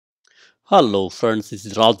Hello friends, this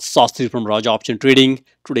is Raj Sastri from Raj Option Trading.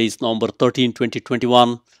 Today is November 13,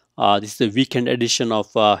 2021. This is the weekend edition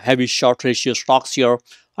of heavy short ratio stocks here.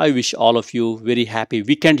 I wish all of you very happy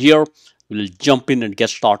weekend here. We'll jump in and get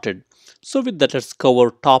started. So with that, let's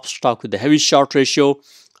cover top stock with the heavy short ratio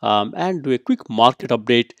and do a quick market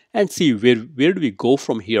update and see where do we go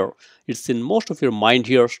from here. It's in most of your mind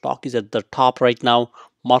here. Stock is at the top right now.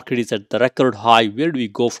 Market is at the record high. Where do we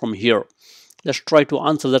go from here? Let's try to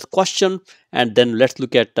answer that question, and then let's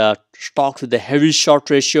look at stocks with a heavy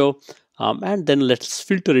short ratio, and then let's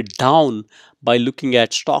filter it down by looking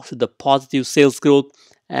at stocks with the positive sales growth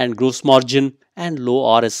and gross margin and low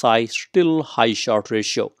RSI, still high short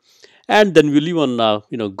ratio. And then we'll even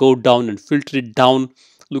go down and filter it down,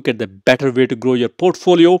 look at the better way to grow your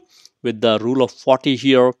portfolio with the rule of 40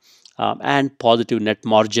 here, and positive net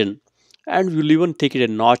margin. And we'll even take it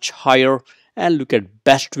a notch higher and look at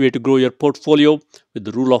best way to grow your portfolio with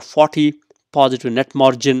the rule of 40, positive net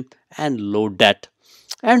margin and low debt.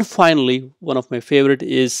 And finally, one of my favorite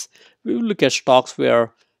is we will look at stocks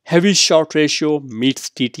where heavy short ratio meets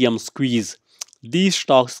TTM squeeze. These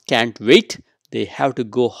stocks can't wait. They have to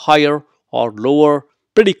go higher or lower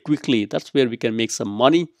pretty quickly. That's where we can make some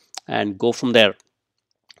money and go from there.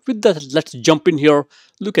 With that, let's jump in here,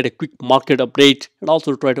 look at a quick market update, and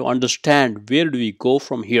also try to understand where do we go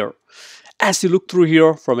from here. As you look through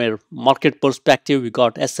here from a market perspective, we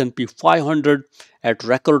got S&P 500 at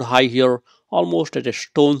record high here, almost at a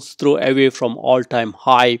stone's throw away from all-time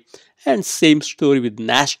high. And same story with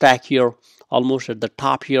Nasdaq here, almost at the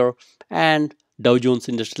top here, and Dow Jones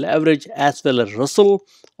Industrial Average as well as Russell,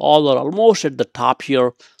 all are almost at the top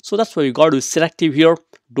here. So that's why you got to be selective here.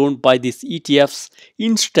 Don't buy these ETFs.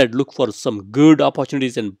 Instead, look for some good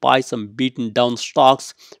opportunities and buy some beaten down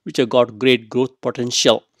stocks which have got great growth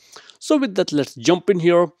potential. So with that, let's jump in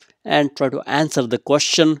here and try to answer the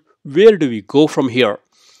question, where do we go from here?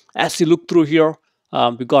 As you look through here,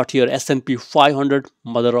 we got here S&P 500,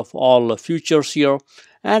 mother of all futures here.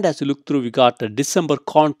 And as you look through, we got a December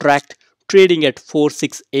contract trading at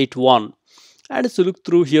 4681. And as you look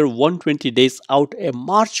through here, 120 days out, a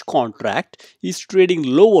March contract is trading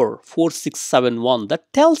lower, 4671.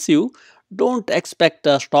 That tells you don't expect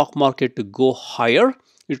the stock market to go higher.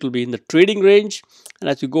 It will be in the trading range. And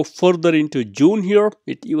as you go further into June here,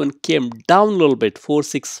 it even came down a little bit,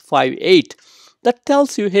 4658. That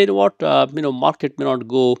tells you, hey, what, market may not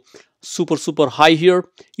go super high here.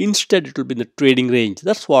 Instead, it will be in the trading range.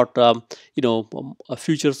 That's what,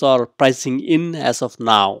 futures are pricing in as of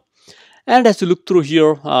now. And as you look through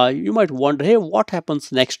here, you might wonder, hey, what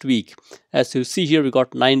happens next week? As you see here, we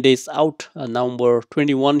got 9 days out, November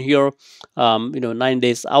 21 here, 9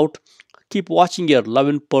 days out. Keep watching here,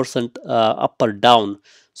 11% up or down.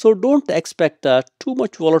 So don't expect too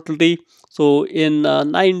much volatility. So in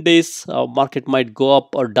 9 days, market might go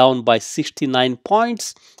up or down by 69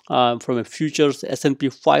 points from a futures S&P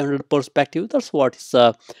 500 perspective. That's what is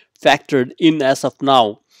factored in as of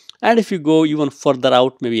now. And if you go even further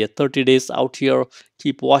out, maybe a 30 days out here,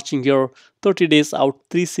 keep watching here, 30 days out,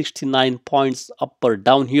 369 points up or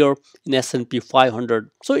down here in S&P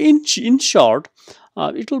 500. So in short,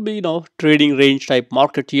 it will be, trading range type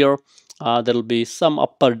market here. There will be some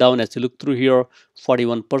up or down as you look through here,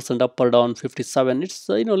 41% up or down, 57. It's,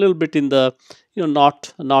 a little bit in the,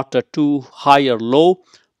 not too high or low,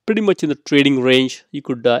 pretty much in the trading range. You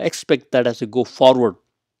could expect that as you go forward.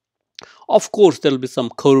 Of course, there will be some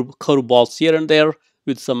curveballs here and there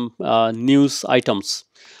with some news items.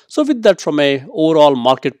 So with that, from a overall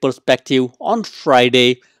market perspective, on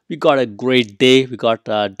Friday, we got a great day. We got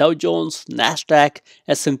Dow Jones, Nasdaq,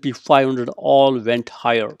 S&P 500 all went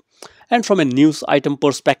higher. And from a news item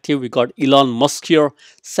perspective, we got Elon Musk here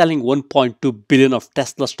selling 1.2 billion of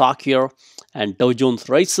Tesla stock here, and Dow Jones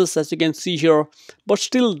rises as you can see here, but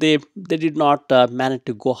still they did not manage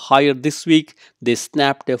to go higher this week. They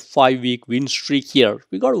snapped a 5-week win streak here.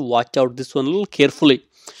 We got to watch out this one a little carefully.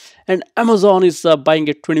 And Amazon is buying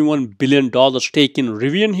a $21 billion stake in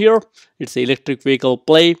Rivian here. It's an electric vehicle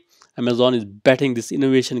play. Amazon is betting this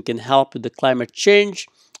innovation can help with the climate change.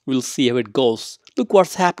 We'll see how it goes. Look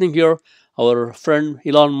what's happening here. Our friend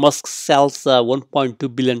Elon Musk sells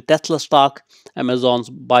 1.2 billion Tesla stock. Amazon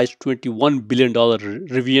buys $21 billion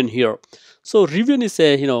Rivian here. So Rivian is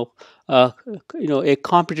a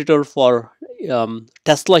competitor for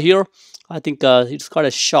Tesla here. I think it's got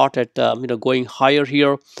a shot at going higher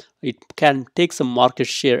here. It can take some market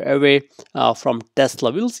share away from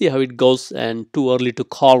Tesla. We'll see how it goes, and too early to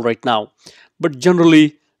call right now. But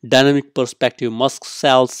generally, dynamic perspective, Musk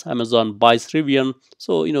sells, Amazon buys Rivian.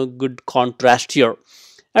 So, good contrast here.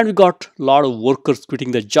 And we got a lot of workers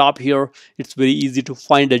quitting the job here. It's very easy to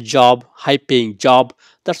find a job, high paying job.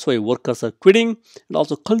 That's why workers are quitting. And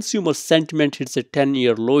also consumer sentiment hits a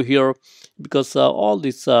 10-year low here, because all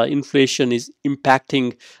this inflation is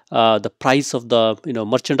impacting the price of the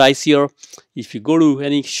merchandise here. If you go to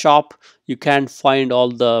any shop, you can't find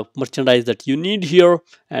all the merchandise that you need here,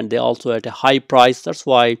 and they also at a high price. That's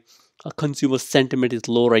why consumer sentiment is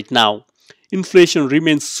low right now. Inflation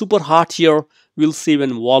remains super hot here. We'll see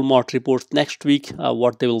when Walmart reports next week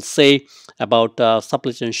what they will say about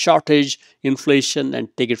supply chain shortage, inflation, and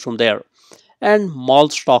take it from there. And mall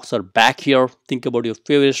stocks are back here. Think about your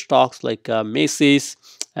favorite stocks like Macy's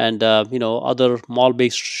and other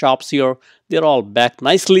mall-based shops here. They're all back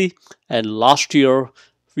nicely. And last year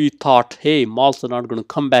we thought, hey, malls are not going to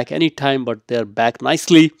come back anytime, but they're back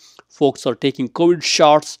nicely. Folks are taking COVID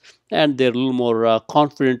shots and they're a little more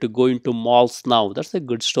confident to go into malls now. That's a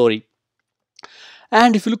good story.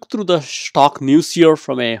 And if you look through the stock news here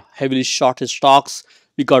from a heavily shorted stocks,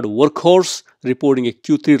 we got Workhorse reporting a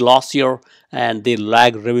Q3 loss here, and they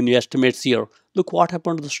lag revenue estimates here. Look what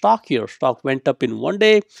happened to the stock here. Stock went up in 1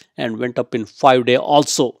 day and went up in 5 day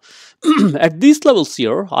also. At these levels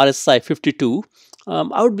here, RSI 52,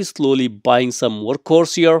 I would be slowly buying some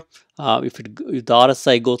Workhorse here. If the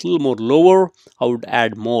RSI goes a little more lower, I would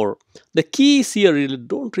add more. The key is here, really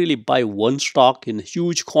don't really buy one stock in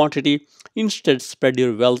huge quantity. Instead, spread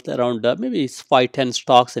your wealth around maybe 5-10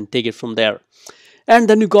 stocks and take it from there. And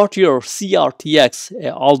then you got your CRTX,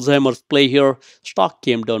 Alzheimer's play here. Stock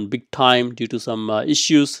came down big time due to some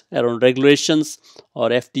issues around regulations or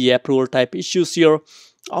FDA approval type issues here.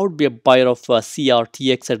 I would be a buyer of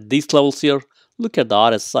CRTX at these levels here. Look at the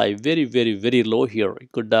RSI, very, very, very low here. You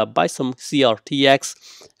could buy some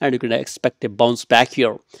CRTX and you can expect a bounce back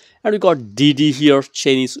here. And we got DD here,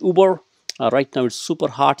 Chinese Uber. Right now it's super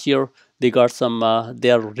hot here. They got some,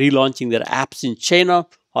 they are relaunching their apps in China.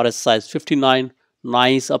 RSI is 59.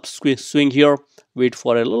 Nice upswing here. Wait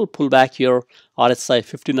for a little pullback here. RSI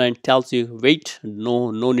 59 tells you wait,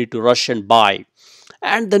 no need to rush and buy.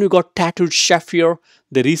 And then we got Tattooed Chef here.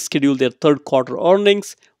 They rescheduled their third quarter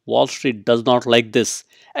earnings. Wall Street does not like this.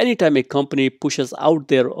 Anytime a company pushes out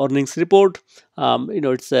their earnings report,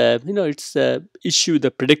 it's a issue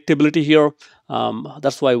the predictability here.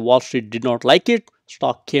 That's why Wall Street did not like it.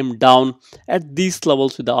 Stock came down at these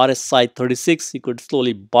levels with the RSI 36. You could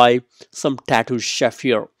slowly buy some Tattooed Chef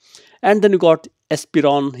here. And then you got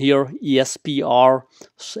Espiron here, ESPR.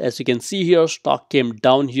 As you can see here, stock came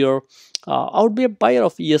down here. I would be a buyer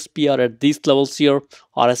of ESPR at these levels here.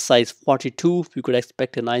 RSI is 42. You could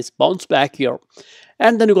expect a nice bounce back here.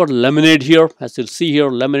 And then you got Lemonade here. As you'll see here,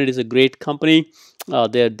 Lemonade is a great company.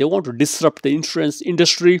 They want to disrupt the insurance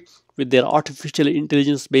industry with their artificial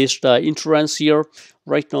intelligence based insurance here.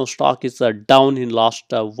 Right now stock is down in last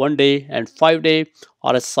 1 day and 5 day.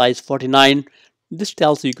 RSI is 49. This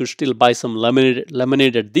tells you could still buy some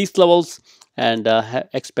lemonade at these levels and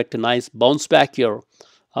expect a nice bounce back here.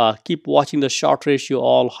 Keep watching the short ratio,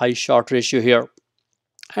 all high short ratio here.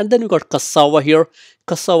 And then we got Cassava here.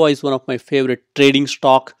 Cassava is one of my favorite trading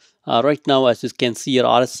stock. Right now, as you can see here,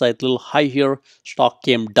 RSI is a little high here. Stock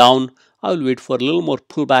came down. I will wait for a little more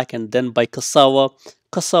pullback and then buy Cassava.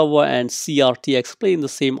 Cassava and CRTX play in the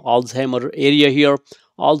same Alzheimer area here.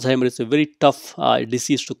 Alzheimer is a very tough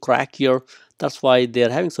disease to crack here. That's why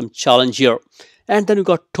they're having some challenge here. And then we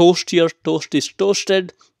got Toast here. Toast is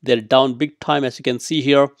toasted. They're down big time, as you can see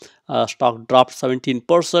here. Stock dropped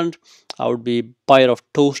 17%. I would be buyer of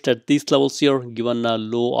Toast at these levels here, given a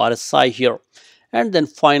low RSI here. And then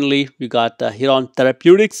finally, we got Heron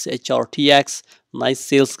Therapeutics, HRTX. Nice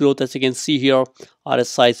sales growth, as you can see here.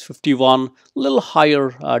 RSI is 51. A little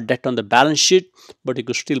higher debt on the balance sheet, but you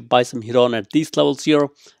could still buy some Heron at these levels here.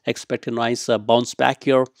 Expect a nice bounce back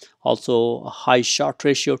here. Also, a high short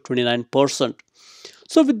ratio, 29%.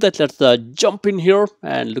 So with that, let's jump in here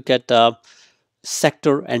and look at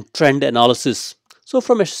sector and trend analysis. So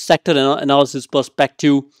from a sector analysis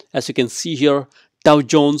perspective, as you can see here, Dow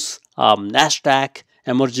Jones, Nasdaq,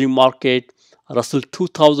 emerging market, Russell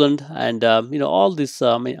 2000, and all this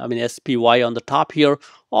SPY on the top here,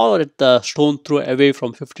 all at the stone throw away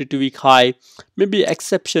from 52-week high. Maybe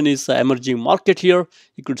exception is emerging market here.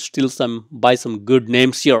 You could still buy some good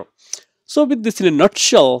names here. So with this in a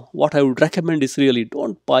nutshell, what I would recommend is really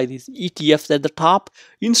don't buy these ETFs at the top.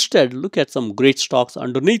 Instead, look at some great stocks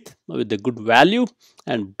underneath with a good value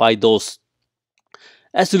and buy those.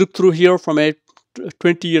 As you look through here from a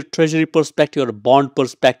 20-year treasury perspective or a bond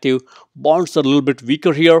perspective, bonds are a little bit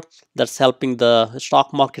weaker here. That's helping the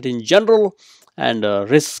stock market in general, and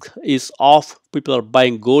risk is off. People are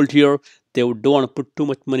buying gold here. They don't want to put too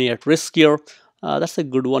much money at risk here. That's a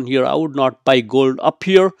good one here. I would not buy gold up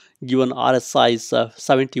here given RSI is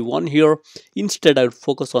 71 here. Instead, I would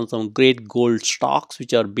focus on some great gold stocks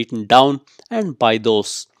which are beaten down and buy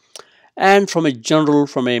those. And from a general,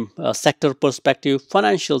 from a sector perspective,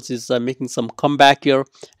 financials is making some comeback here.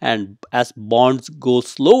 And as bonds go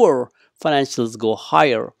slower, financials go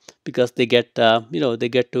higher because they get they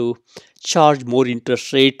get to charge more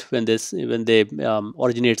interest rate when they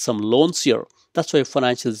originate some loans here. That's why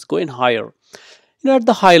financials is going higher. At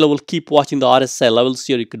the high level, keep watching the RSI levels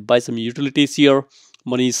here. You could buy some utilities here.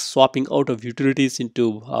 Money is swapping out of utilities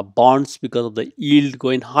into bonds because of the yield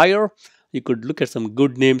going higher. You could look at some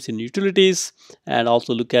good names in utilities and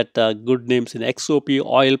also look at good names in XOP,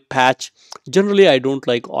 oil patch. Generally, I don't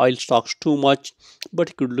like oil stocks too much, but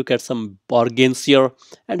you could look at some bargains here.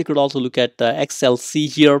 And you could also look at XLC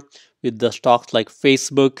here with the stocks like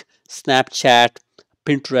Facebook, Snapchat,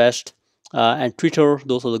 Pinterest, and Twitter.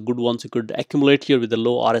 Those are the good ones you could accumulate here with the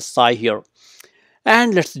low RSI here.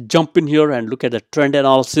 And let's jump in here and look at the trend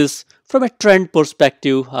analysis. From a trend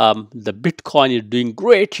perspective, the Bitcoin is doing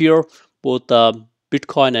great here. Both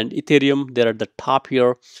Bitcoin and Ethereum, they're at the top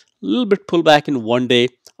here. A little bit pullback in one day.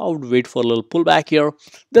 I would wait for a little pullback here.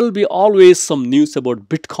 There will be always some news about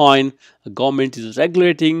Bitcoin. The government is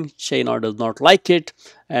regulating. China does not like it.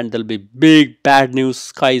 And there'll be big bad news.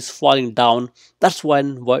 Sky is falling down. That's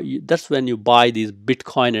when you buy these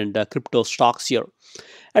Bitcoin and crypto stocks here.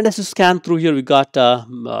 And as you scan through here, we got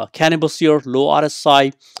cannabis here, low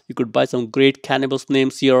RSI. You could buy some great cannabis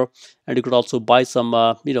names here, and you could also buy some,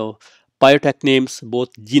 biotech names, both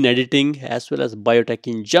gene editing as well as biotech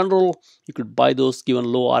in general. You could buy those given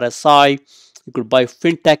low RSI. You could buy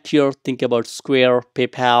Fintech here. Think about Square,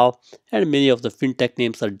 PayPal, and many of the Fintech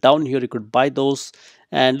names are down here. You could buy those.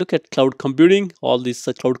 And look at cloud computing. All these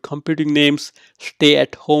cloud computing names, stay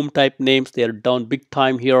at home type names, they are down big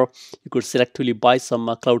time here. You could selectively buy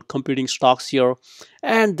some cloud computing stocks here.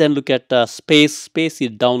 And then look at space. Space is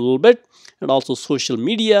down a little bit. And also social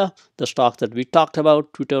media, the stocks that we talked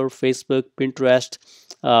about, Twitter, Facebook, Pinterest,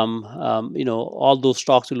 all those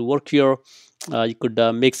stocks will work here. You could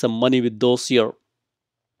make some money with those here.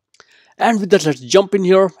 And with that, let's jump in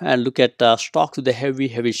here and look at stocks with a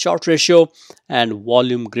heavy short ratio and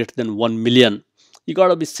volume greater than 1 million. You got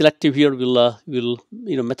to be selective here. We'll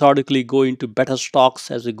methodically go into better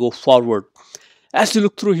stocks as we go forward. As you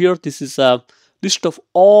look through here, this is a list of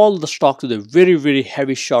all the stocks with a very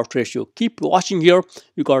heavy short ratio. Keep watching here.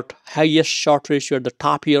 You got highest short ratio at the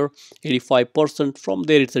top here, 85%. From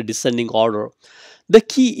there, it's a descending order. The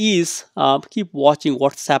key is keep watching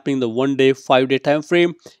what's happening in the 1 day, 5 day time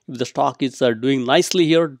frame. If the stock is doing nicely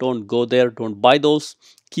here, don't go there, don't buy those.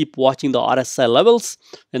 Keep watching the RSI levels.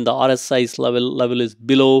 When the RSI level is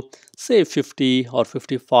below, say 50 or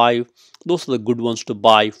 55, those are the good ones to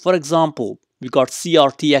buy. For example, we got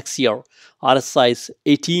CRTX here. RSI is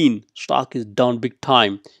 18, stock is down big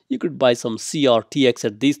time. You could buy some CRTX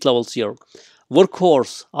at these levels here.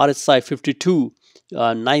 Workhorse, RSI 52.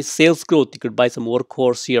 Nice sales growth. You could buy some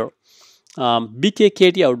Workhorse here.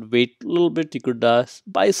 BKKT, I would wait a little bit. You could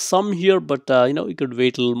buy some here, but you could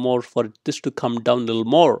wait a little more for this to come down a little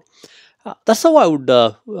more. That's how I would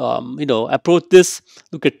approach this.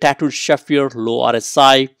 Look at Tattooed Chef here, low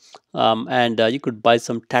RSI, and you could buy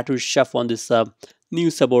some Tattooed Chef on this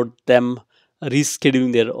news about them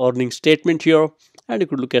rescheduling their earnings statement here. And you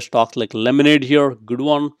could look at stocks like Lemonade here, good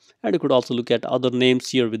one. And you could also look at other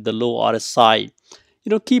names here with the low RSI.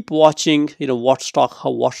 Keep watching, what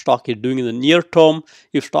stock is doing in the near term.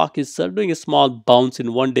 If stock is doing a small bounce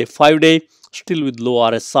in 1 day, 5 day, still with low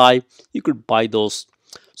RSI, you could buy those.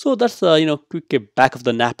 So that's quick back of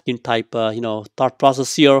the napkin type thought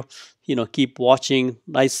process here. Keep watching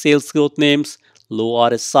nice sales growth names, low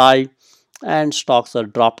RSI, and stocks are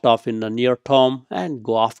dropped off in the near term, and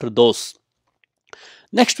go after those.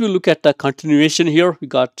 Next, we'll look at the continuation here. We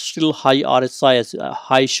got still high RSI, as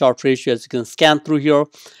high short ratio, as you can scan through here.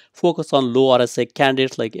 Focus on low RSI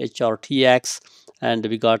candidates like HRTX, and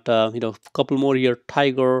we got a couple more here,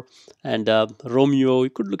 TIGR and Romeo. You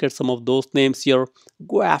could look at some of those names here.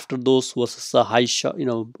 Go after those versus high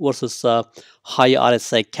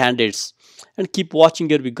RSI candidates, and keep watching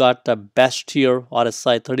here. We got best here,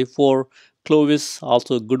 RSI 34. Clovis,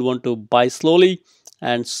 also a good one to buy slowly,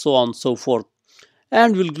 and so on and so forth.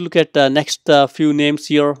 And we'll look at next few names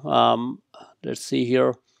here. Let's see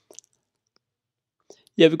here.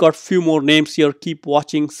 Yeah, we got few more names here. Keep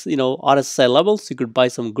watching, RSI levels. You could buy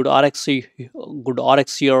some good RX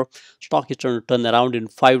here. Stock is trying to turn around in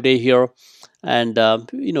 5 day here, and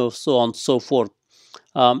so on and so forth.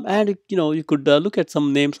 And you could look at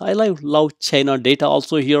some names. I love China data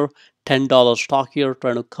also here. $10 stock here,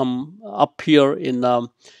 trying to come up here in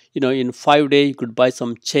in 5 day. You could buy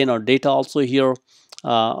some chain or data also here.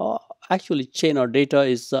 Actually, chain or data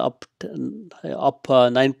is up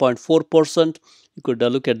 9.4%. You could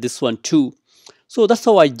look at this one too. So that's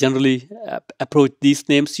how I generally approach these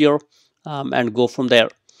names here, and go from there.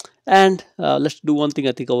 And let's do one thing.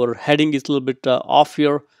 I think our heading is a little bit off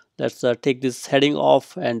here. Let's take this heading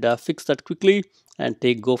off and fix that quickly and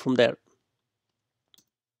go from there.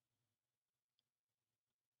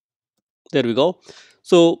 There we go.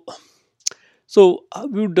 So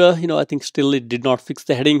we would, I think still it did not fix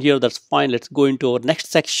the heading here. That's fine. Let's go into our next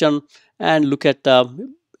section and look at,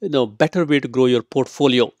 better way to grow your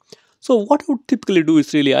portfolio. So what I would typically do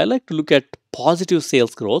is really, I like to look at positive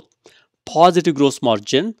sales growth, positive gross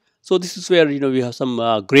margin. So this is where, we have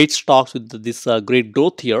some great stocks with this great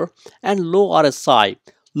growth here, and low RSI.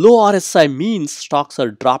 Low RSI means stocks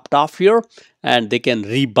are dropped off here and they can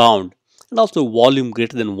rebound, and also volume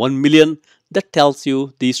greater than 1 million. That tells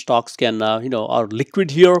you these stocks can are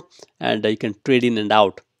liquid here, and you can trade in and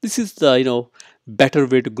out. This is the better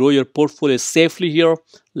way to grow your portfolio safely here.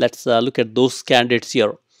 Let's look at those candidates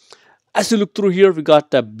here. As you look through here, we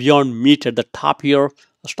got Beyond Meat at the top here.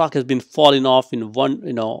 The stock has been falling off in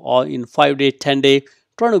or in 5 day, 10 day,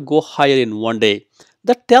 trying to go higher in 1 day.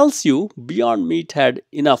 That tells you Beyond Meat had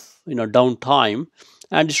enough downtime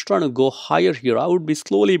and it's trying to go higher here. I would be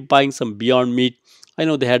slowly buying some Beyond Meat. I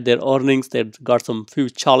know they had their earnings, they've got some few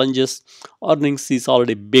challenges. Earnings is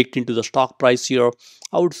already baked into the stock price here.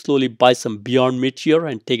 I would slowly buy some Beyond Meat here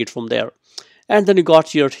and take it from there. And then you got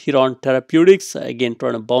here Heron Therapeutics, again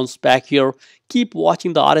trying to bounce back here. Keep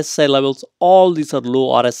watching the RSI levels. All these are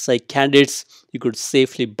low RSI candidates. You could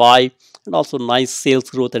safely buy, and also nice sales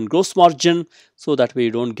growth and gross margin, so that way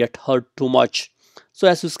you don't get hurt too much. So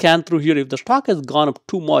as you scan through here, if the stock has gone up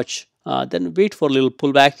too much, then wait for a little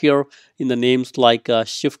pullback here in the names like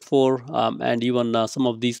Shift4, and even some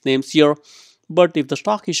of these names here. But if the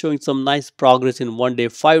stock is showing some nice progress in 1 day,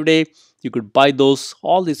 5 day, you could buy those.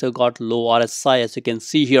 All these have got low RSI, as you can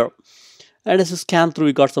see here. And as you scan through,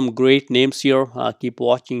 we got some great names here. Keep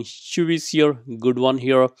watching Chewy's here, good one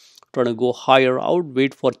here, trying to go higher. I would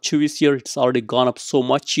wait for Chewy's here. It's already gone up so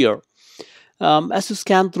much here. As you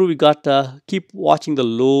scan through, we got keep watching the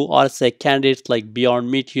low RSI candidates like Beyond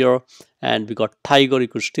Meat here, and we got TIGR. You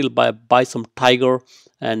could still buy some TIGR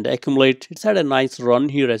and accumulate. It's had a nice run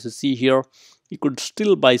here, as you see here. You could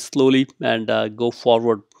still buy slowly and go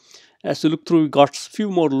forward. As you look through, we got a few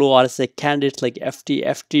more low RSI candidates like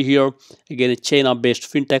FT here. Again, a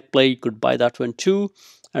China-based fintech play. You could buy that one too.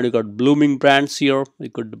 And you got Blooming Brands here. You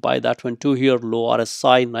could buy that one too here. Low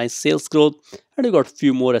RSI, nice sales growth. And you got a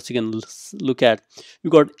few more as you can look at. You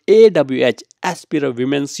got AWH, Aspira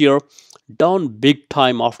Women's here. Down big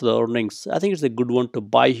time after the earnings. I think it's a good one to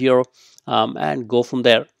buy here, and go from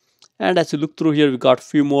there. And as you look through here, we got a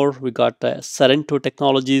few more. We got Serento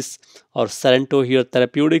Technologies, or Serento here,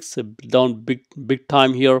 Therapeutics, down big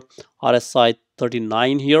time here. RSI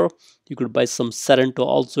 39 here. You could buy some Serento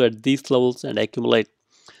also at these levels and accumulate.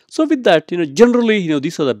 So with that, generally,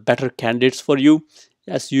 these are the better candidates for you.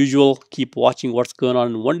 As usual, keep watching what's going on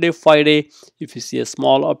in 1 day, 5 day. If you see a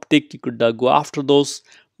small uptick, you could go after those.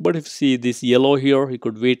 But if you see this yellow here, you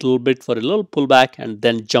could wait a little bit for a little pullback and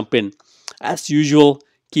then jump in. As usual,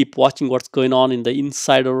 keep watching what's going on in the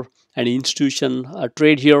insider and institution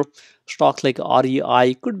trade here. Stocks like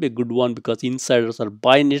REI could be a good one because insiders are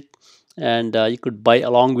buying it, and you could buy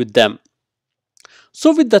along with them.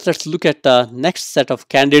 So with that, let's look at the next set of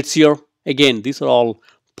candidates here. Again, these are all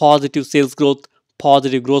positive sales growth,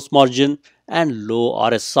 positive gross margin, and low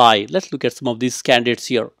RSI. Let's look at some of these candidates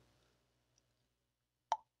here.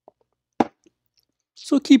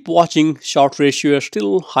 So keep watching. Short ratio,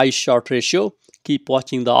 still high short ratio. Keep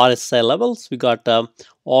watching the RSI levels. We got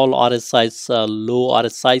all RSIs, low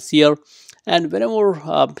RSIs here. And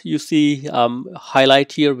whenever you see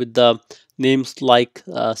highlight here with the names like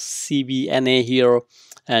CBNA here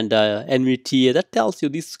and NVTA, that tells you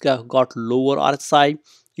this got lower RSI.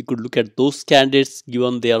 You could look at those candidates.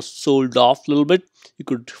 Given they are sold off a little bit, you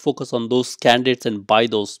could focus on those candidates and buy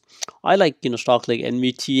those. I like stocks like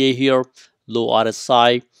NVTA here, low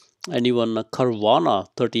RSI, and even Carvana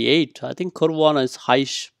 38. I think Carvana is high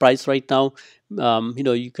price right now.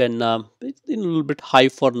 You can it's a little bit high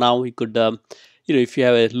for now. You could if you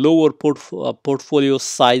have a lower portfolio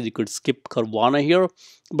size, you could skip Carvana here,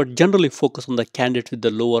 but generally focus on the candidate with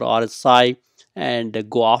the lower RSI and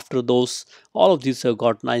go after those. All of these have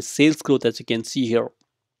got nice sales growth, as you can see here.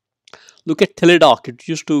 Look at Teladoc. It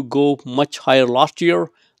used to go much higher last year.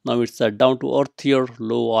 Now it's down to earth here,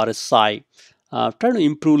 low RSI. Trying to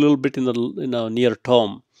improve a little bit in the near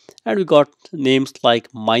term. And we got names like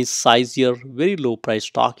My Size here, very low price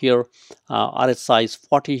stock here. RSI is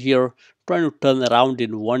 40 here, trying to turn around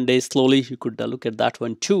in 1 day slowly. You could look at that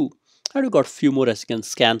one too. And we got few more as you can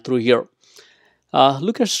scan through here.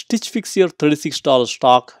 Look at Stitch Fix here, $36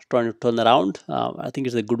 stock, trying to turn around. I think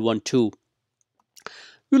it's a good one too.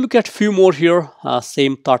 We look at few more here,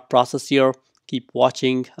 same thought process here. Keep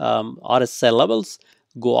watching RSI levels,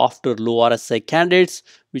 go after low RSI candidates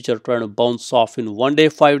which are trying to bounce off in 1 day,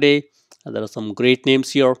 5 day. There are some great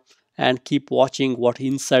names here, and keep watching what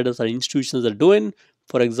insiders or institutions are doing.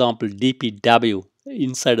 For example, DPW,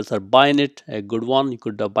 insiders are buying it, a good one. You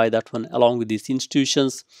could buy that one along with these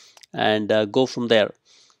institutions and go from there.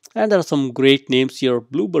 And there are some great names here.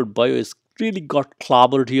 Bluebird Bio is really got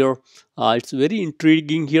clobbered here. It's very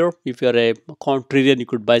intriguing here. If you're a contrarian, you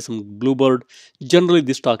could buy some Bluebird. Generally,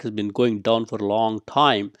 this stock has been going down for a long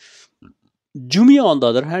time. Jumia, on the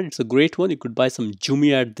other hand, it's a great one. You could buy some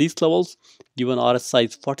Jumia at these levels. Given RSI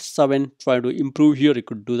is 47, trying to improve here, you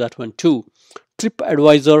could do that one too.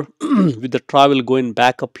 TripAdvisor, with the travel going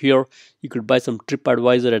back up here, you could buy some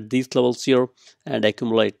TripAdvisor at these levels here and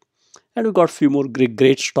accumulate. And we got a few more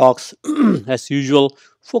great stocks. As usual,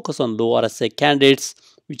 focus on low RSI candidates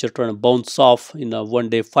which are trying to bounce off in a 1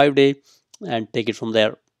 day, 5 day, and take it from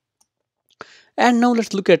there. And now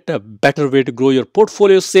let's look at a better way to grow your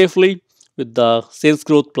portfolio safely with the sales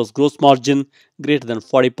growth plus gross margin greater than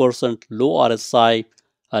 40%, low RSI,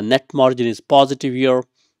 net margin is positive here,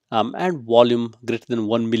 and volume greater than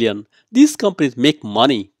 1 million. These companies make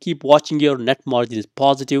money. Keep watching here, net margin is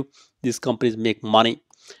positive. These companies make money.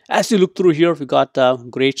 As you look through here, we got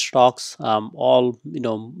great stocks, all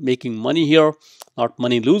making money here, not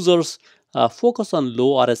money losers. Focus on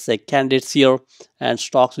low RSI candidates here and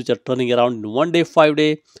stocks which are turning around in 1 day, 5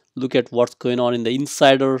 day. Look at what's going on in the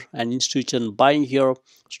insider and institution buying here.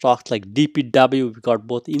 Stocks like DPW, we got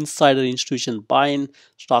both insider and institution buying.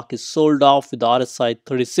 Stock is sold off with the RSI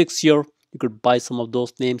 36 here. You could buy some of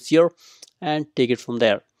those names here and take it from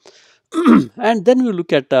there. And then we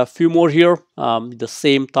look at a few more here, the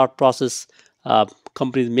same thought process.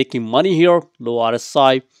 Companies making money here, low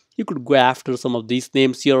RSI. You could go after some of these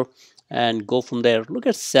names here and go from there. Look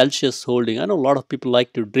at Celsius Holding. I know a lot of people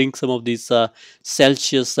like to drink some of these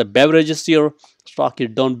Celsius beverages here. Stock is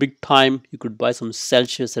down big time. You could buy some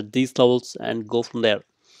Celsius at these levels and go from there.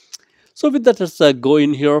 So with that, let's go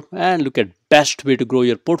in here and look at best way to grow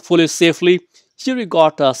your portfolio safely. Here we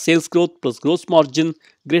got sales growth plus gross margin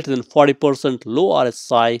greater than 40%, low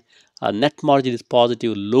RSI, net margin is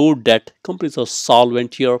positive, low debt. Companies are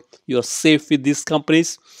solvent here. You are safe with these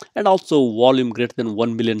companies, and also volume greater than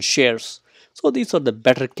 1 million shares. So these are the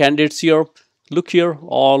better candidates here. Look here,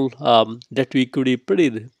 all debt to equity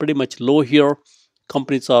pretty much low here.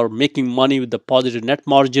 Companies are making money with the positive net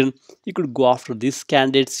margin. You could go after these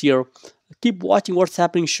candidates here. Keep watching what's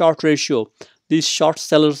happening short ratio. These short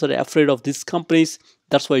sellers are afraid of these companies.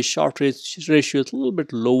 That's why short ratio is a little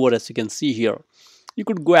bit lower, as you can see here. You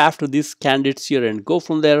could go after these candidates here and go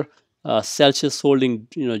from there. Celsius Holding,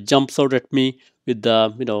 jumps out at me with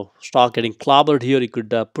the stock getting clobbered here. You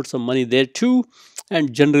could put some money there too,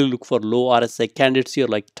 and generally look for low RSI candidates here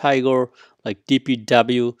like TIGR, like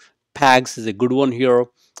TPW. PAGS is a good one here,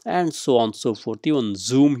 and so on and so forth. Even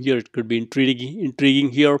Zoom here, it could be intriguing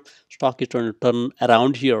here. Stock is trying to turn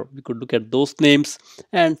around here. We could look at those names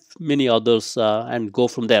and many others and go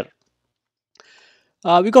from there.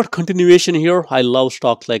 We got continuation here. I love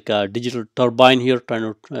stocks like Digital Turbine here, trying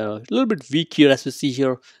to a little bit weak here as we see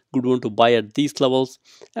here. Good one to buy at these levels,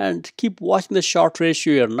 and keep watching the short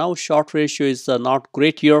ratio here. Now short ratio is not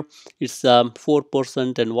great here. It's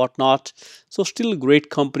 4% and whatnot. So still great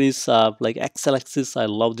companies like Hldgs. I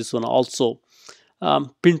love this one also.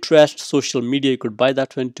 Pinterest, social media, you could buy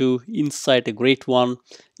that one too. Insight, a great one.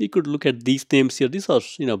 You could look at these names here. These are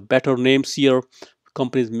better names here.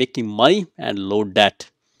 Companies making money and low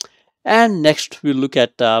debt. And next we'll look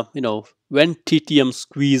at when TTM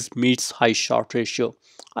squeeze meets high short ratio.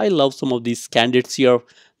 I love some of these candidates here.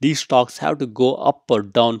 These stocks have to go up or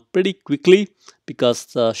down pretty quickly because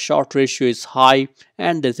the short ratio is high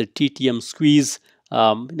and there's a TTM squeeze.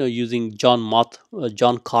 Using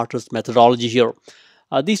John Carter's methodology here.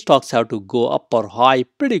 These stocks have to go up or high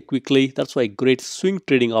pretty quickly. That's why great swing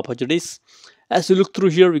trading opportunities. As we look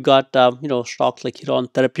through here, we got stocks like Heron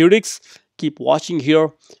Therapeutics. Keep watching here.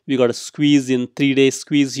 We got a squeeze in 3-day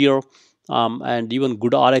squeeze here, and even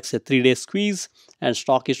GoodRx a 3-day squeeze, and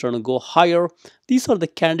stock is trying to go higher. These are the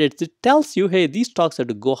candidates. It tells you, hey, these stocks have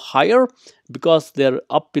to go higher because they're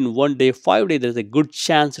up in 1 day, 5 day. There's a good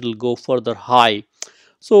chance it'll go further high.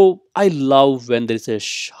 So I love when there is a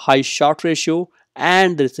high short ratio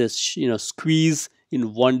and there is a squeeze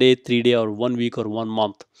in 1 day, 3 day, or 1 week, or 1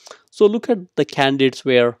 month. So look at the candidates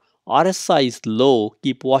where RSI is low.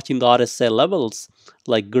 Keep watching the RSI levels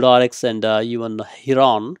like GoodRx and even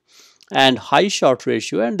Heron, and high short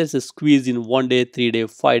ratio, and there's a squeeze in 1 day, 3 day,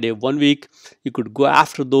 5 day, 1 week. You could go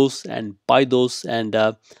after those and buy those, and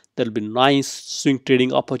there'll be nice swing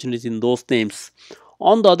trading opportunities in those names.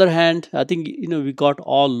 On the other hand, I think we got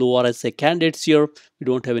all low RSI candidates here. We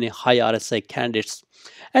don't have any high RSI candidates.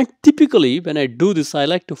 And typically, when I do this, I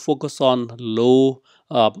like to focus on low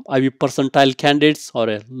IV percentile candidates or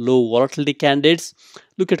a low volatility candidates.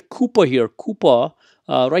 Look at Cooper here. Cooper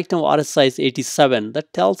right now RSI is 87.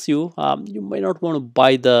 That tells you you might not want to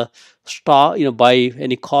buy the stock, buy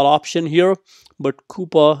any call option here. But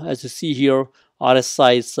Cooper, as you see here,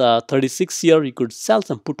 RSI is 36 here. You could sell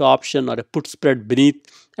some put option or a put spread beneath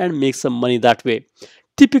and make some money that way.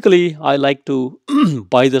 Typically, I like to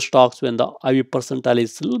buy the stocks when the IV percentile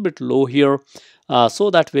is a little bit low here. So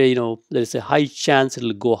that way, there is a high chance it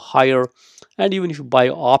will go higher. And even if you buy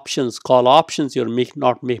options, call options, you're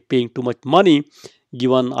not paying too much money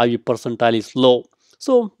given IV percentile is low.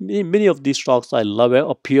 So many of these stocks I love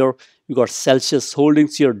up here. You got Celsius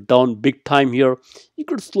Holdings here down big time here. You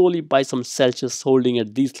could slowly buy some Celsius holding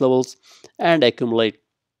at these levels and accumulate.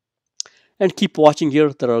 And keep watching here.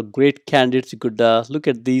 There are great candidates. You could look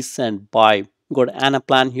at these and buy. You got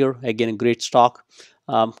Anaplan here, again a great stock.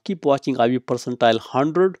 Keep watching IV percentile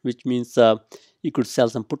 100, which means you could sell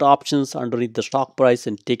some put options underneath the stock price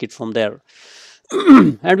and take it from there.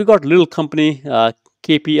 And we got little company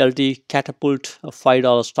KPLT Catapult, a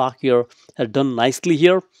 $5 stock here, has done nicely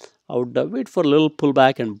here. I would wait for a little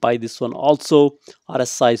pullback and buy this one also.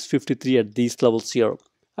 RSI is 53 at these levels here.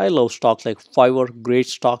 I love stocks like Fiverr, great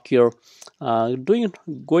stock here.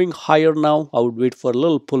 Going higher now. I would wait for a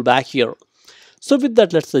little pullback here. So with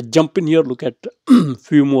that, let's jump in here. Look at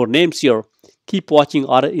few more names here. Keep watching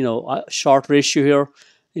our short ratio here.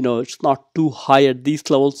 It's not too high at these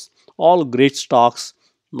levels. All great stocks.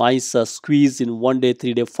 Nice squeeze in 1 day,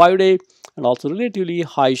 3 day, 5 day, and also relatively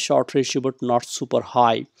high short ratio, but not super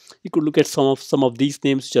high. You could look at some of these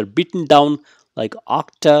names which are beaten down, like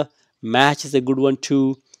Okta. Match is a good one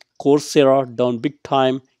too. Coursera down big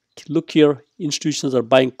time. Look here, institutions are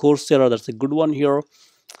buying Coursera. That's a good one here.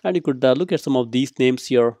 And you could look at some of these names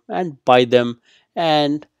here and buy them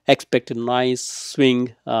and expect a nice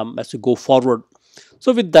swing as we go forward.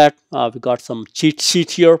 So with that, we got some cheat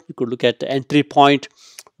sheet here. You could look at the entry point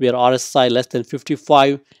where RSI less than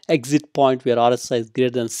 55, exit point where RSI is greater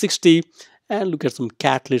than 60, and look at some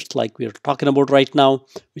catalysts like we're talking about right now,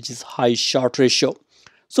 which is high short ratio.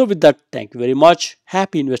 So with that, thank you very much.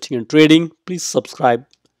 Happy investing and trading. Please subscribe.